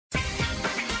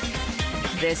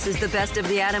This is the Best of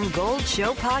the Adam Gold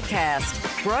Show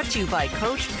podcast, brought to you by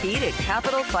Coach Pete at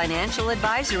Capital Financial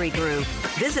Advisory Group.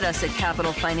 Visit us at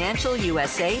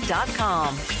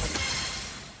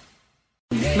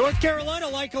capitalfinancialusa.com. North Carolina,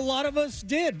 like a lot of us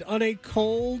did on a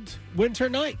cold winter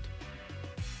night,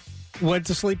 went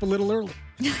to sleep a little early.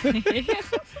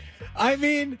 I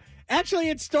mean, actually,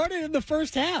 it started in the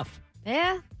first half.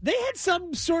 Yeah. They had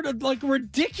some sort of like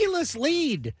ridiculous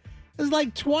lead. It was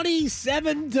like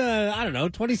 27 to,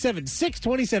 27-6,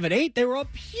 27-8. They were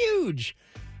up huge.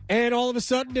 And all of a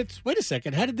sudden, wait a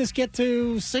second, how did this get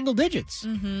to single digits?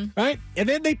 Mm-hmm. Right? And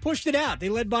then they pushed it out. They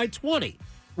led by 20.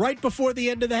 Right before the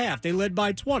end of the half, they led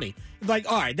by 20. It's like,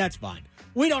 all right, that's fine.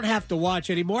 We don't have to watch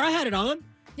anymore. I had it on.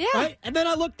 Yeah. Right? And then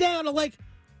I looked down, I'm like,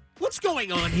 what's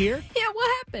going on here? Yeah,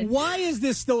 what happened? Why is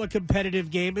this still a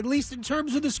competitive game, at least in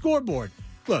terms of the scoreboard?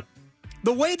 Look,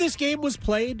 the way this game was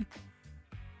played,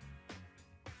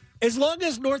 as long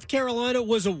as North Carolina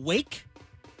was awake,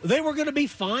 they were going to be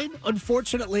fine.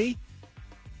 Unfortunately,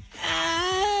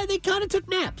 they kind of took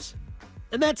naps.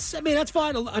 And that's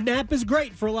fine. A nap is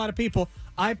great for a lot of people.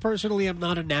 I personally am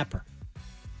not a napper.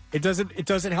 It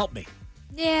doesn't help me.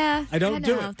 Yeah. I don't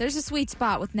do it. There's a sweet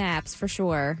spot with naps for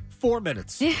sure. 4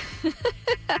 minutes. Yeah.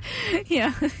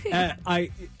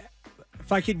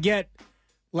 If I could get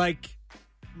like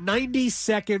 90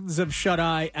 seconds of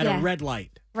shut-eye at a red light,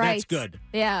 right. That's good.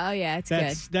 Yeah, oh yeah, it's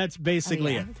good. That's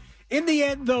basically it. In the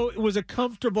end, though, it was a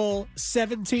comfortable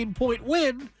 17-point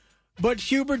win, but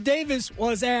Hubert Davis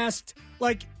was asked,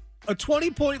 like, a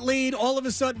 20-point lead all of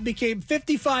a sudden became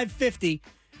 55-50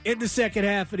 in the second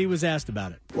half, and he was asked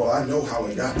about it. Well, I know how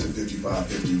it got to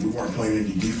 55-50. We weren't playing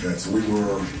any defense. We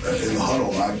were in the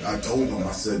huddle. I told them,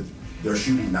 I said, they're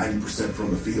shooting 90%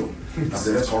 from the field. I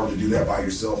said, it's hard to do that by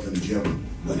yourself in the gym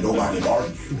with nobody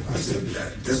guarding you. I said,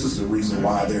 this is the reason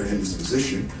why they're in this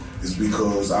position is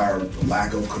because our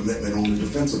lack of commitment on the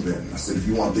defensive end. I said, if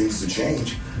you want things to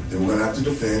change, then we're going to have to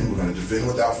defend. We're going to defend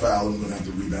without fouling. We're going to have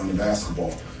to rebound the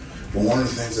basketball. But one of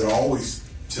the things that I always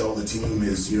tell the team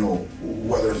is,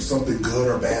 whether something good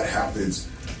or bad happens,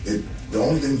 the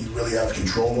only thing you really have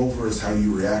control over is how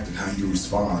you react and how you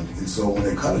respond. And so when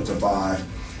they cut it to 5,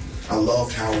 I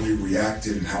loved how we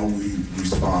reacted and how we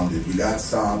responded. We got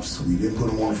stops. We didn't put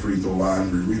them on the free throw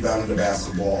line. We rebounded the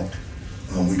basketball.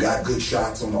 We got good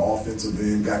shots on the offensive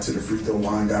end, got to the free throw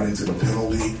line, got into the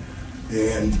penalty.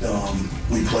 And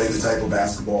we played the type of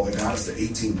basketball that got us the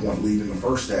 18-point lead in the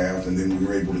first half, and then we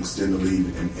were able to extend the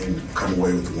lead and come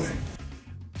away with the win.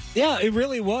 Yeah, it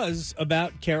really was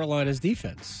about Carolina's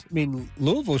defense. I mean,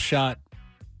 Louisville shot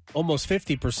almost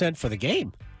 50% for the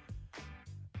game.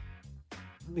 I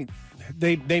mean,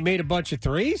 they made a bunch of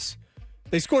threes.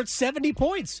 They scored 70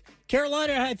 points.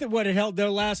 Carolina, I think, it held their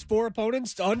last 4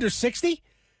 opponents to under 60,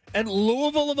 and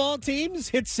Louisville, of all teams,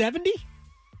 hit 70.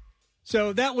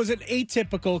 So that was an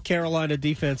atypical Carolina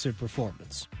defensive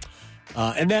performance.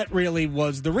 And that really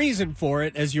was the reason for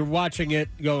it as you're watching it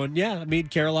going,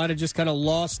 Carolina just kind of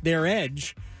lost their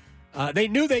edge. They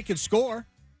knew they could score.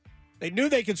 They knew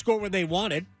they could score when they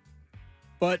wanted,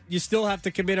 but you still have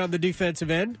to commit on the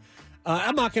defensive end.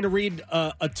 I'm not going to read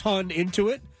a ton into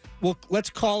it. Well, let's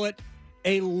call it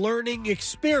a learning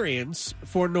experience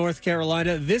for North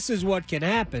Carolina. This is what can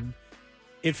happen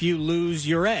if you lose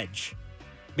your edge.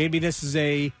 Maybe this is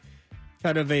a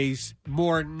kind of a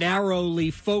more narrowly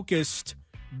focused,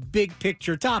 big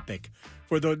picture topic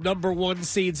for the number 1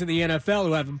 seeds in the NFL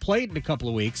who haven't played in a couple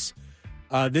of weeks.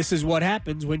 This is what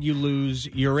happens when you lose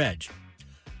your edge.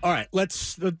 All right,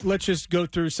 let's just go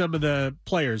through some of the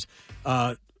players.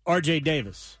 R.J.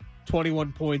 Davis,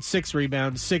 21 points, 6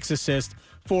 rebounds, 6 assists,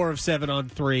 4 of 7 on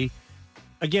 3.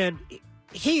 Again,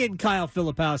 he and Kyle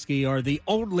Filipowski are the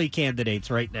only candidates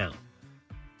right now.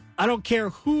 I don't care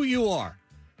who you are.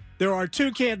 There are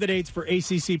 2 candidates for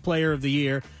ACC Player of the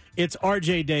Year. It's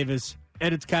R.J. Davis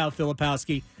and it's Kyle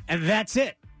Filipowski, and that's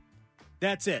it.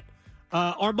 That's it.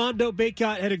 Armando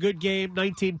Bacot had a good game,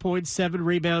 19 points, 7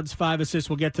 rebounds, 5 assists.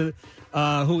 We'll get to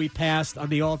who he passed on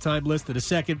the all-time list in a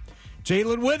second.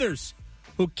 Jaylen Withers,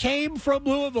 who came from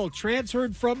Louisville,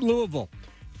 transferred from Louisville,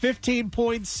 15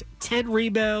 points, 10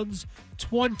 rebounds,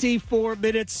 24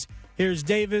 minutes. Here's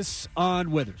Davis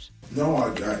on Withers.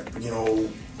 No,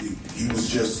 he was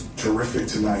just terrific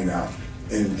tonight out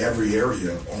in every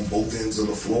area on both ends of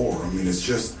the floor. I mean, it's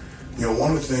just,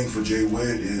 one of the things for Jay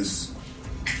Witt is,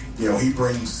 he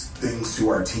brings things to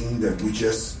our team that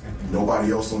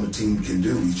nobody else on the team can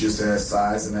do. He just has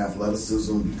size and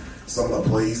athleticism. Some of the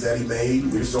plays that he made,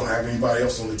 we just don't have anybody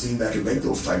else on the team that can make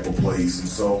those type of plays. And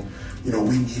so, we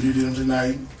needed him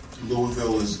tonight.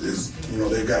 Louisville is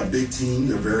they've got a big team.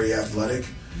 They're very athletic.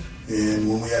 And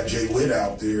when we have Jay Witt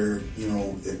out there,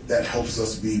 that helps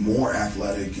us be more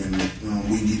athletic, and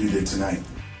we needed it tonight.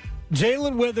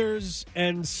 Jaylen Withers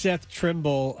and Seth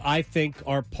Trimble, I think,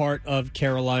 are part of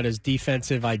Carolina's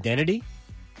defensive identity.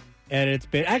 And it's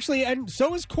been actually, and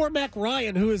so is Cormac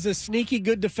Ryan, who is a sneaky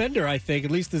good defender, I think,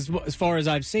 at least as far as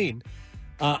I've seen.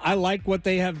 I like what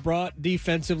they have brought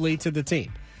defensively to the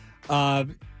team.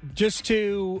 Just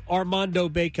to Armando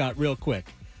Bacot real quick.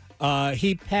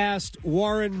 He passed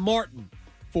Warren Martin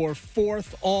for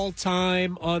 4th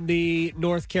all-time on the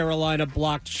North Carolina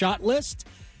blocked shot list.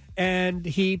 And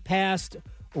he passed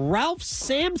Ralph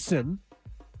Sampson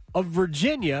of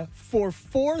Virginia for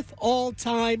 4th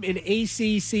all-time in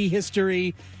ACC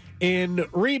history in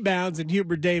rebounds. And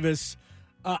Hubert Davis,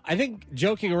 I think,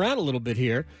 joking around a little bit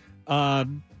here.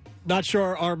 Not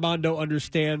sure Armando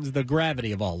understands the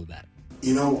gravity of all of that.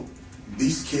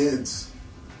 These kids,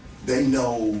 they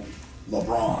know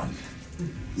LeBron.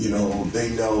 They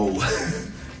know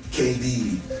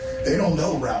KD. They don't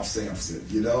know Ralph Sampson,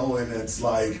 and it's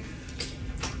like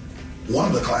one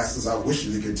of the classes I wish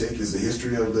they could take is the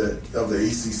history of the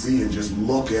ACC and just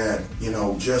look at,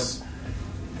 just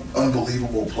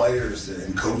unbelievable players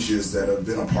and coaches that have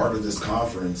been a part of this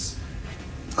conference.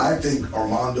 I think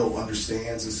Armando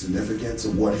understands the significance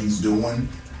of what he's doing,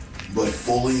 but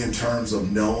fully in terms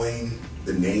of knowing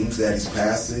the names that he's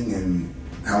passing and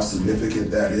how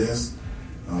significant that is,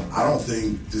 I don't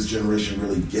think this generation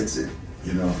really gets it.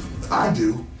 I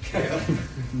do.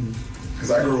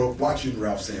 Because I grew up watching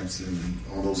Ralph Sampson and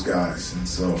all those guys, and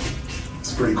so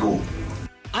it's pretty cool.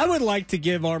 I would like to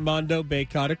give Armando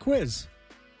Bacot a quiz.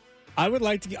 I would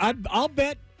like to. I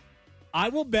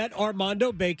will bet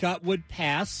Armando Bacot would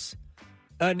pass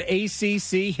an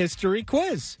ACC history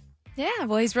quiz. Yeah,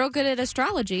 well, he's real good at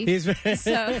astrology. So there's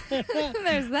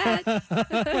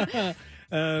that.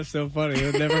 So funny.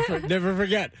 He'll never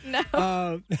forget.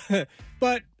 No.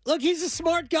 But look, he's a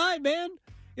smart guy, man.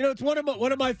 It's one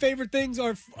of my favorite things.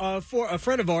 For a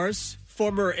friend of ours,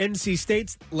 former NC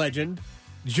State legend,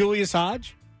 Julius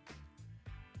Hodge.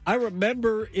 I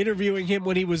remember interviewing him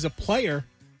when he was a player,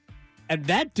 and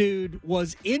that dude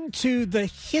was into the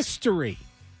history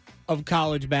of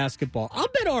college basketball. I'll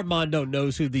bet Armando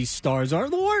knows who these stars are.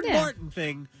 The Warren Martin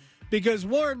thing, because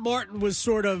Warren Martin was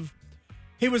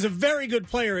he was a very good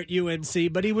player at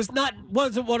UNC, but he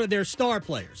wasn't one of their star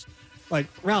players. Like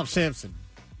Ralph Sampson.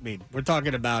 I mean, we're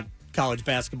talking about college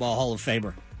basketball Hall of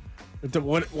Famer.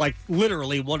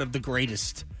 Literally one of the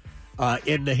greatest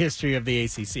in the history of the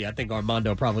ACC. I think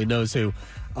Armando probably knows who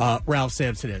Ralph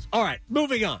Sampson is. All right,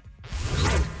 moving on.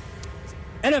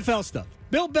 NFL stuff.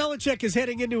 Bill Belichick is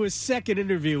heading into his second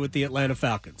interview with the Atlanta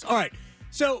Falcons. All right,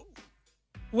 so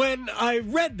when I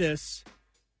read this,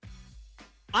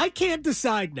 I can't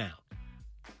decide now.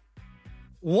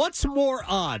 What's more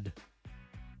odd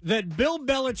that Bill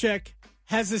Belichick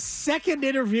has a second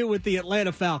interview with the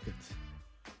Atlanta Falcons,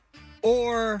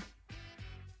 or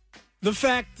the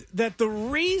fact that the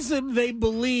reason they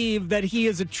believe that he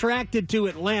is attracted to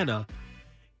Atlanta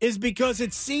is because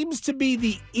it seems to be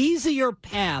the easier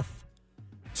path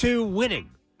to winning?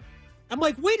 I'm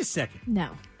like, wait a second. No.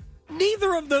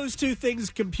 Neither of those two things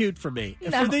compute for me,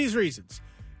 for these reasons.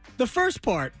 The first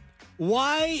part,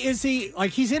 why is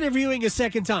he's interviewing a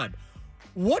second time?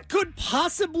 What could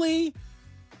possibly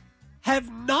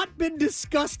have not been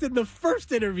discussed in the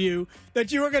first interview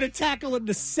that you were going to tackle in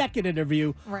the second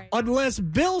interview, right? Unless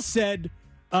Bill said,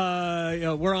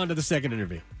 we're on to the second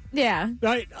interview. Yeah.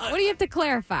 Right? What do you have to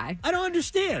clarify? I don't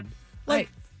understand. Right.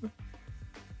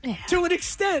 To an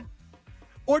extent.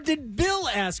 Or did Bill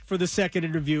ask for the second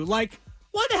interview? Like,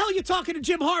 why the hell are you talking to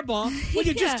Jim Harbaugh when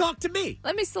you just talked to me?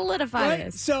 Let me solidify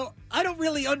this. So I don't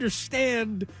really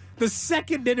understand the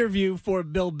second interview for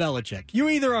Bill Belichick. You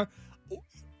either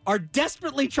are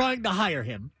desperately trying to hire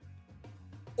him,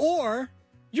 or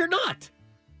you're not.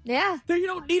 Yeah. You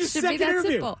don't need a second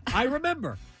interview. Simple. I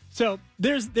remember. So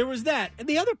there was that. And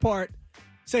the other part,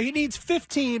 so he needs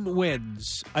 15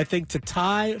 wins, I think, to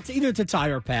tie, either to tie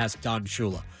or pass Don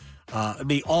Shula,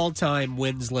 the all-time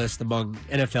wins list among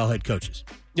NFL head coaches.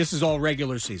 This is all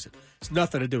regular season. It's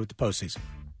nothing to do with the postseason.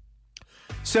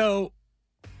 So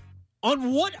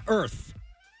on what earth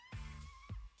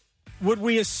would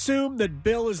we assume that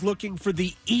Bill is looking for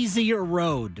the easier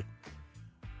road?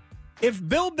 If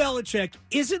Bill Belichick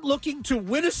isn't looking to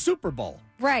win a Super Bowl,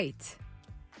 right,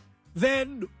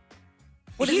 then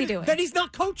what is he doing? Then he's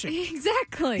not coaching.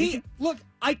 Exactly. Look,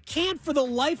 I can't for the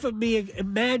life of me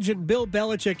imagine Bill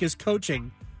Belichick is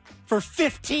coaching for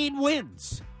 15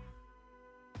 wins.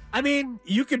 I mean,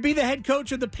 you could be the head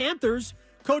coach of the Panthers,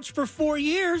 coach for 4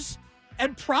 years,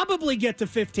 and probably get to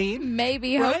 15.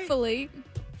 Maybe, right? hopefully.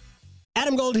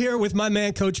 Adam Gold here with my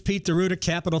man, Coach Pete DeRuta,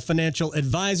 Capital Financial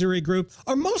Advisory Group.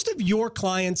 Are most of your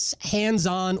clients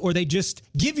hands-on, or they just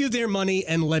give you their money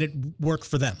and let it work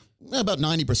for them? About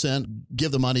 90%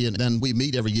 give the money, and then we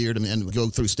meet every year and go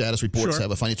through status reports, have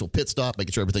a financial pit stop,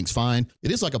 making sure everything's fine. It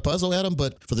is like a puzzle, Adam,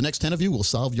 but for the next 10 of you, we'll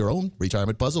solve your own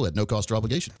retirement puzzle at no cost or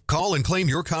obligation. Call and claim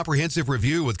your comprehensive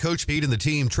review with Coach Pete and the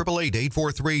team,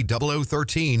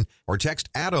 888-843-0013, or text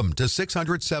ADAM to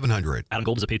 600-700. Adam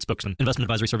Gold is a paid spokesman. Investment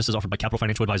advisory services offered by Capital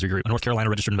Financial Advisory Group, a North Carolina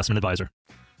registered investment advisor.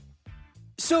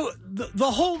 So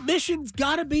the whole mission's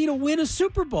got to be to win a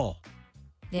Super Bowl.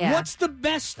 Yeah. What's the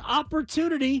best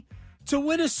opportunity to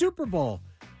win a Super Bowl?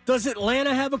 Does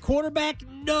Atlanta have a quarterback?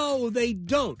 No, they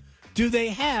don't. Do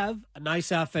they have a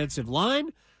nice offensive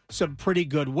line? Some pretty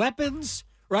good weapons,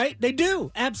 right? They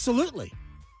do, absolutely.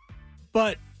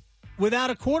 But without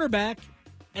a quarterback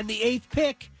and the 8th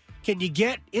pick, can you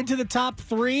get into the top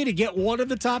 3 to get one of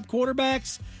the top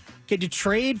quarterbacks? Can you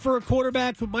trade for a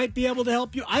quarterback who might be able to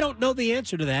help you? I don't know the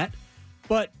answer to that.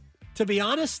 But to be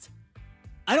honest,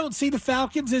 I don't see the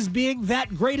Falcons as being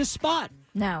that great a spot.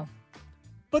 No.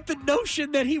 But the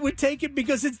notion that he would take it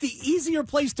because it's the easier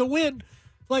place to win,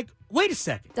 like, wait a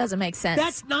second. Doesn't make sense.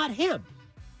 That's not him.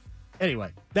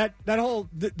 Anyway,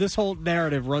 this whole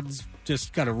narrative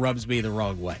just kind of rubs me the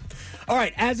wrong way. All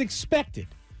right, as expected,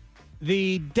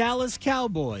 the Dallas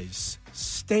Cowboys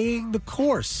staying the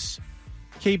course,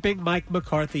 keeping Mike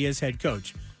McCarthy as head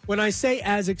coach. When I say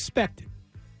as expected,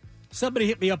 somebody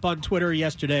hit me up on Twitter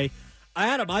yesterday.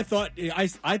 Adam, I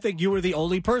think you were the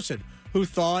only person who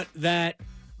thought that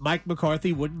Mike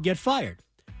McCarthy wouldn't get fired.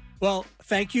 Well,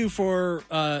 thank you for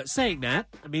saying that.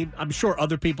 I mean, I'm sure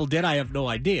other people did. I have no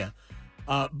idea.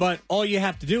 But all you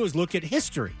have to do is look at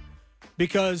history,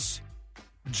 because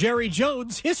Jerry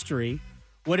Jones' history,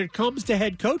 when it comes to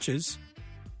head coaches,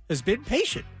 has been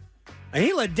patient. And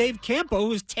he let Dave Campo, who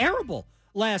was terrible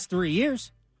last 3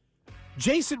 years,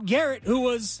 Jason Garrett, who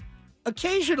was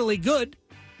occasionally good,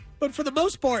 but for the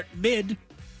most part, mid.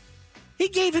 He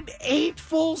gave him 8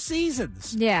 full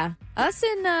seasons. Yeah. Us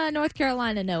in North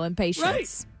Carolina know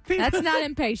impatience. Right. That's not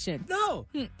impatience. No.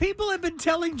 People have been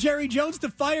telling Jerry Jones to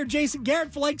fire Jason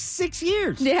Garrett for like 6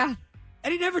 years. Yeah.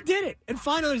 And he never did it. And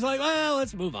finally he's like, well,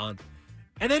 let's move on.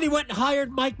 And then he went and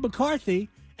hired Mike McCarthy.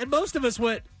 And most of us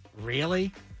went,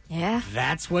 really? Yeah.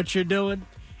 That's what you're doing?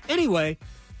 Anyway,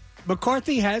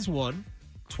 McCarthy has won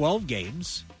 12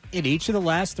 games in each of the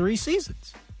last 3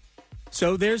 seasons.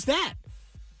 So there's that.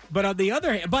 But on the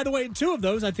other hand, by the way, in 2 of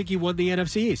those, I think he won the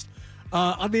NFC East.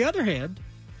 On the other hand,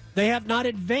 they have not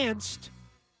advanced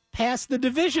past the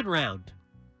division round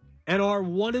and are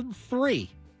 1-3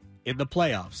 in the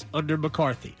playoffs under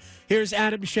McCarthy. Here's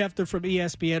Adam Schefter from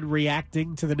ESPN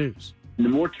reacting to the news. The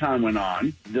more time went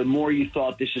on, the more you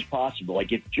thought this is possible.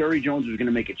 Like, if Jerry Jones was going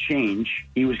to make a change,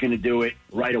 he was going to do it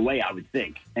right away, I would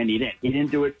think. And he didn't. He didn't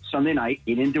do it Sunday night.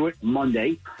 He didn't do it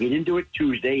Monday. He didn't do it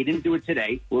Tuesday. He didn't do it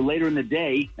today. We're later in the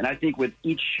day, and I think with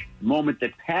each moment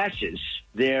that passes,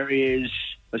 there is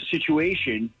a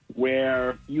situation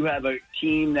where you have a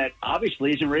team that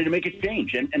obviously isn't ready to make a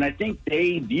change. And I think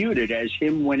they viewed it as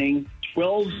him winning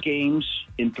 12 games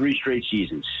in 3 straight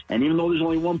seasons. And even though there's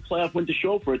only 1 playoff win to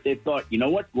show for it, they thought, you know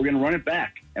what, we're going to run it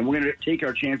back. And we're going to take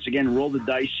our chance again, roll the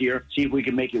dice here, see if we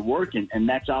can make it work. And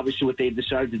that's obviously what they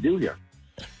decided to do here.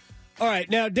 All right.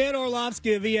 Now, Dan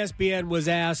Orlovsky of ESPN was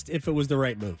asked if it was the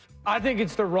right move. I think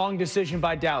it's the wrong decision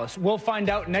by Dallas. We'll find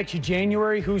out next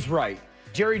January who's right.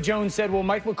 Jerry Jones said, well,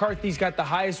 Mike McCarthy's got the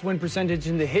highest win percentage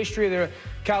in the history of the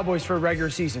Cowboys for a regular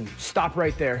season. Stop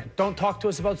right there. Don't talk to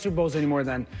us about Super Bowls anymore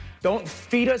then. Don't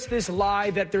feed us this lie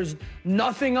that there's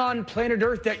nothing on planet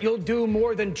Earth that you'll do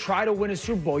more than try to win a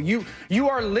Super Bowl. You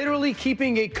are literally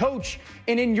keeping a coach,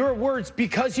 and in your words,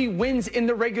 because he wins in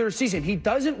the regular season. He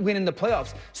doesn't win in the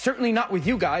playoffs. Certainly not with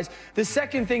you guys. The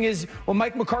second thing is, well,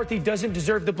 Mike McCarthy doesn't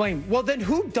deserve the blame. Well, then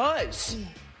who does?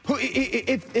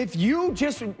 If you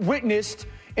just witnessed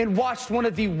and watched one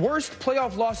of the worst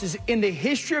playoff losses in the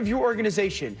history of your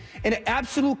organization, an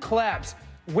absolute collapse,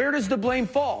 where does the blame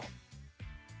fall?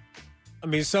 I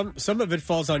mean, some of it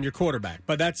falls on your quarterback,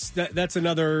 but that's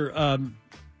another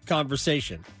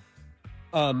conversation.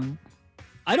 I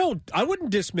wouldn't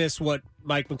dismiss what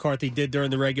Mike McCarthy did during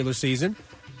the regular season.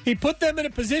 He put them in a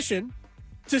position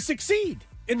to succeed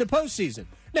in the postseason.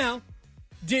 Now,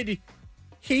 did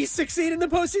he succeed in the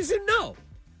postseason? No.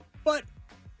 But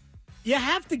you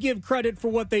have to give credit for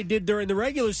what they did during the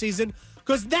regular season,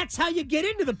 because that's how you get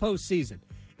into the postseason.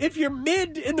 If you're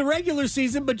mid in the regular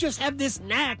season but just have this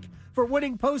knack for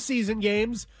winning postseason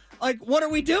games, like, what are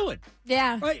we doing?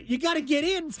 Yeah. Right? You got to get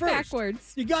in first.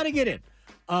 Backwards. You got to get in.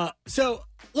 So,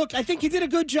 look, I think he did a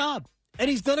good job, and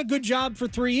he's done a good job for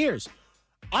 3 years.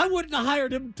 I wouldn't have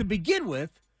hired him to begin with,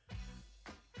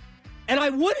 and I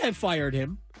would have fired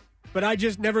him, but I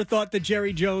just never thought that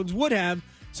Jerry Jones would have.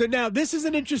 So now this is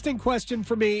an interesting question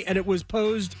for me, and it was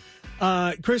posed.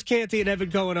 Chris Canty and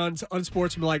Evan Cohen on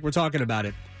Sportsmanlike were talking about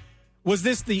it. Was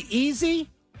this the easy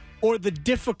or the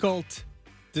difficult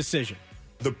decision?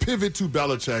 The pivot to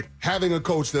Belichick, having a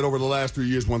coach that over the last 3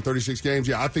 years won 36 games,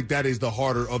 I think that is the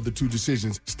harder of the two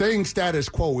decisions. Staying status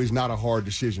quo is not a hard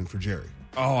decision for Jerry.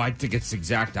 Oh, I think it's the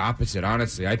exact opposite,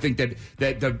 honestly. I think that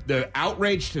the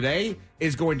outrage today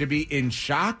is going to be in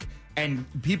shock, and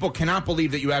people cannot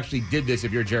believe that you actually did this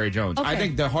if you're Jerry Jones. Okay. I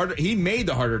think he made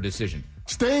the harder decision.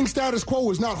 Staying status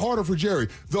quo is not harder for Jerry.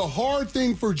 The hard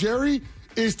thing for Jerry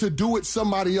is to do it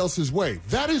somebody else's way.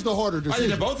 That is the harder decision. I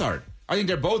think they're both hard. I think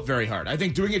they're both very hard. I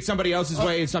think doing it somebody else's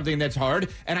way is something that's hard.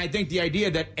 And I think the idea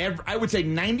that I would say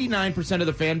 99% of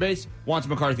the fan base wants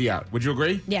McCarthy out. Would you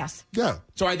agree? Yes. Yeah.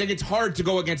 So I think it's hard to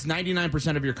go against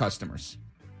 99% of your customers.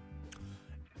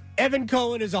 Evan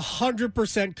Cohen is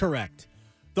 100% correct.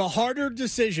 The harder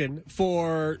decision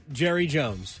for Jerry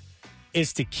Jones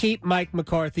is to keep Mike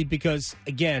McCarthy because,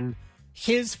 again,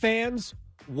 his fans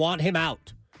want him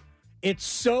out. It's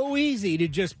so easy to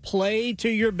just play to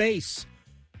your base.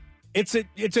 It's a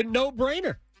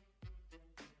no-brainer.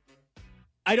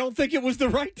 I don't think it was the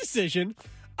right decision.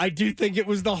 I do think it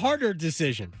was the harder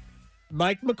decision.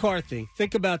 Mike McCarthy,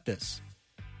 think about this.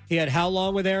 He had how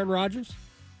long with Aaron Rodgers?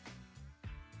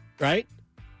 Right?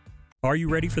 Are you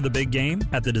ready for the big game?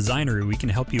 At The Designery, we can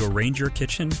help you arrange your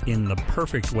kitchen in the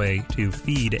perfect way to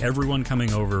feed everyone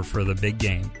coming over for the big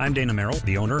game. I'm Dana Merrill,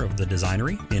 the owner of The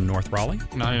Designery in North Raleigh.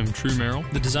 And I am True Merrill.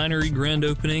 The Designery grand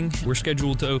opening, we're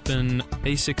scheduled to open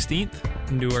May 16th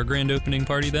and do our grand opening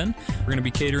party then. We're going to be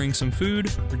catering some food.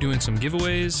 We're doing some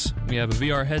giveaways. We have a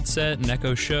VR headset, an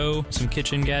Echo Show, some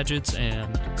kitchen gadgets,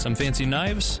 and some fancy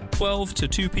knives. 12 to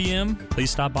 2 p.m.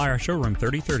 Please stop by our showroom,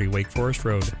 3030 Wake Forest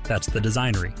Road. That's The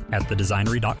Designery at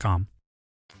thedesignery.com.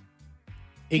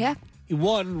 He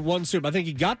won one Super Bowl. I think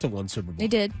he got to one Super Bowl. He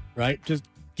did. Right? Just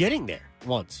getting there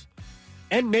once.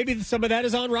 And maybe some of that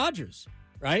is on Rodgers,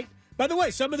 right? By the way,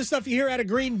 some of the stuff you hear out of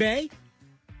Green Bay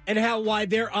and why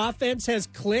their offense has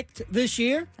clicked this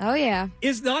year. Oh, yeah.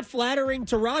 Is not flattering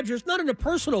to Rodgers, not in a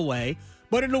personal way,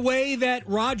 but in a way that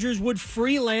Rodgers would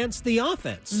freelance the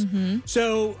offense. Mm-hmm.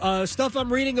 So stuff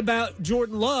I'm reading about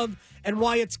Jordan Love and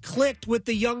why it's clicked with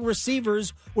the young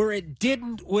receivers where it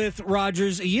didn't with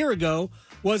Rodgers a year ago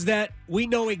was that we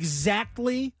know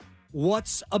exactly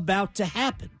what's about to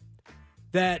happen.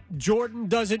 That Jordan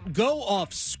doesn't go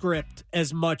off script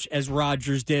as much as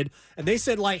Rodgers did. And they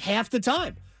said like half the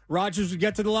time Rodgers would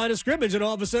get to the line of scrimmage and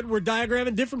all of a sudden we're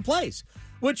diagramming different plays.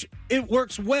 Which it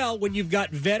works well when you've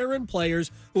got veteran players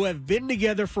who have been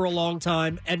together for a long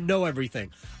time and know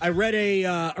everything. I read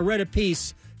a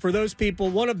piece for those people.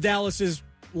 One of Dallas's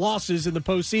losses in the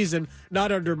postseason,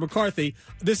 not under McCarthy,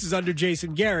 this is under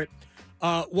Jason Garrett,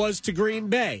 was to Green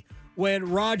Bay when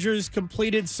Rodgers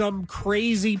completed some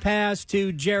crazy pass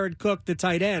to Jared Cook, the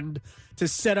tight end, to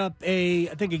set up I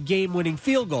think a game-winning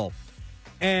field goal.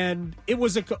 And it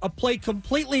was a play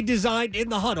completely designed in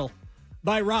the huddle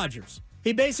by Rodgers.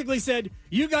 He basically said,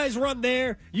 you guys run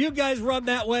there, you guys run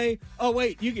that way. Oh,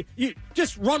 wait, you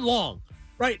just run long,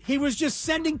 right? He was just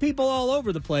sending people all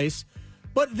over the place,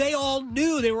 but they all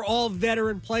knew. They were all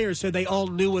veteran players, so they all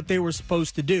knew what they were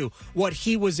supposed to do, what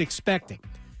he was expecting.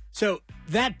 So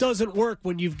that doesn't work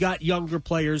when you've got younger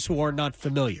players who are not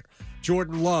familiar.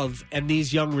 Jordan Love and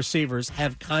these young receivers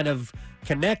have kind of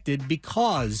connected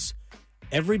because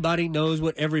everybody knows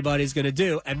what everybody's going to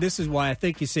do, and this is why I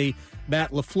think you see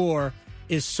Matt LaFleur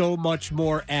is so much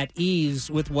more at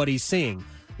ease with what he's seeing.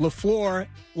 LaFleur,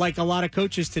 like a lot of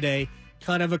coaches today,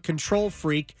 kind of a control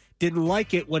freak, didn't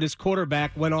like it when his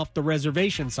quarterback went off the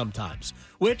reservation sometimes,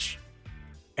 which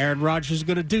Aaron Rodgers is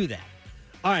going to do that.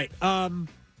 All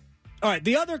right.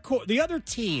 The other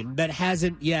team that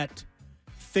hasn't yet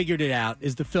figured it out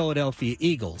is the Philadelphia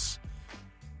Eagles.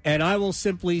 And I will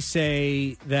simply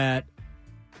say that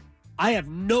I have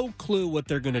no clue what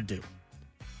they're going to do.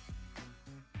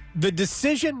 The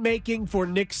decision-making for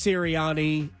Nick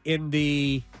Siriani in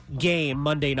the game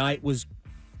Monday night was,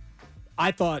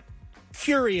 I thought,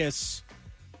 curious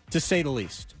to say the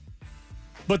least.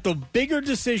 But the bigger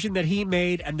decision that he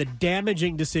made and the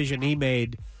damaging decision he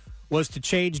made was to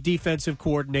change defensive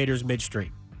coordinators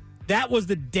midstream. That was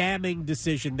the damning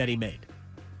decision that he made.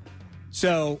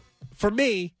 So, for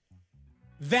me,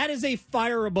 that is a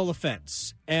fireable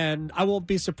offense, and I won't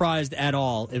be surprised at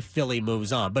all if Philly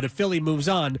moves on. But if Philly moves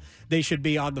on, they should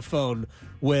be on the phone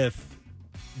with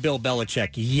Bill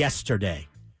Belichick yesterday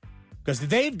because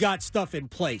they've got stuff in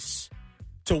place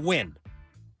to win.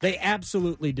 They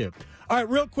absolutely do. All right,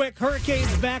 real quick,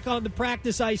 Hurricanes back on the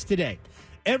practice ice today.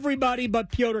 Everybody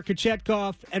but Pyotr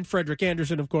Kochetkov and Freddie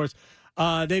Andersen, of course.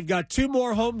 They've got 2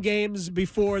 more home games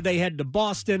before they head to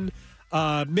Boston.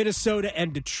 Minnesota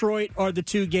and Detroit are the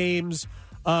 2 games.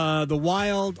 The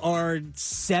Wild are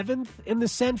 7th in the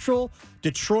Central.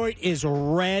 Detroit is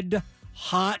red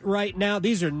hot right now.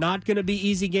 These are not going to be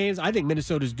easy games. I think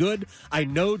Minnesota's good. I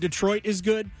know Detroit is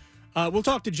good. We'll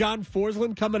talk to John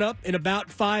Forsland coming up in about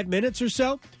 5 minutes or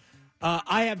so.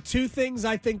 I have 2 things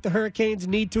I think the Hurricanes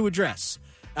need to address.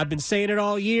 I've been saying it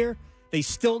all year. They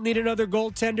still need another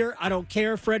goaltender. I don't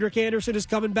care if Freddie Andersen is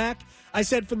coming back. I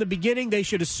said from the beginning they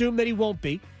should assume that he won't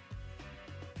be.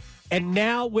 And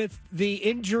now with the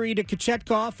injury to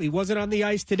Kochetkov, he wasn't on the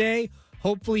ice today.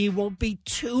 Hopefully he won't be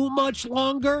too much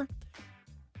longer.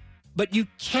 But you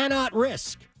cannot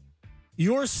risk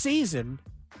your season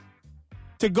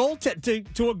to a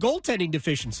goaltending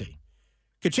deficiency.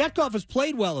 Kochetkov has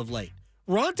played well of late.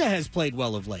 Ronta has played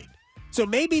well of late. So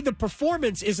maybe the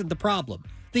performance isn't the problem.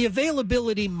 The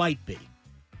availability might be.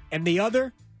 And the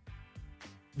other,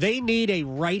 they need a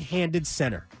right-handed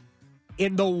center.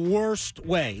 In the worst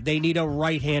way, they need a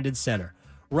right-handed center.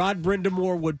 Rod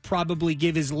Brindamore would probably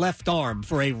give his left arm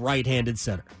for a right-handed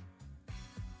center.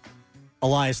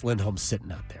 Elias Lindholm's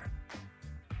sitting out there.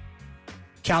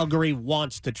 Calgary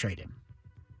wants to trade him.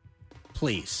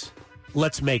 Please,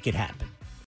 let's make it happen.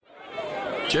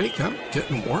 Jake, I'm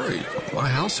getting worried. My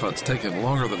house hunt's taking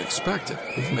longer than expected.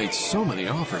 We've made so many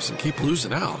offers and keep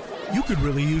losing out. You could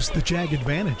really use the JAG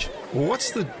Advantage. Well,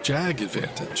 what's the JAG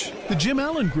Advantage? The Jim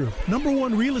Allen Group,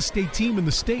 #1 real estate team in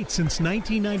the state since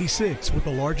 1996, with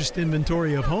the largest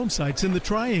inventory of home sites in the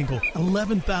Triangle,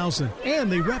 11,000.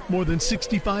 And they rep more than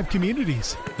 65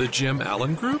 communities. The Jim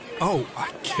Allen Group? Oh,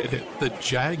 I get it. The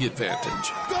JAG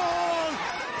Advantage.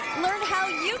 Learn how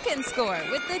you can score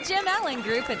with the Jim Allen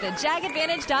Group at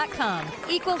thejagadvantage.com.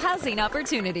 Equal housing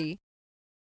opportunity.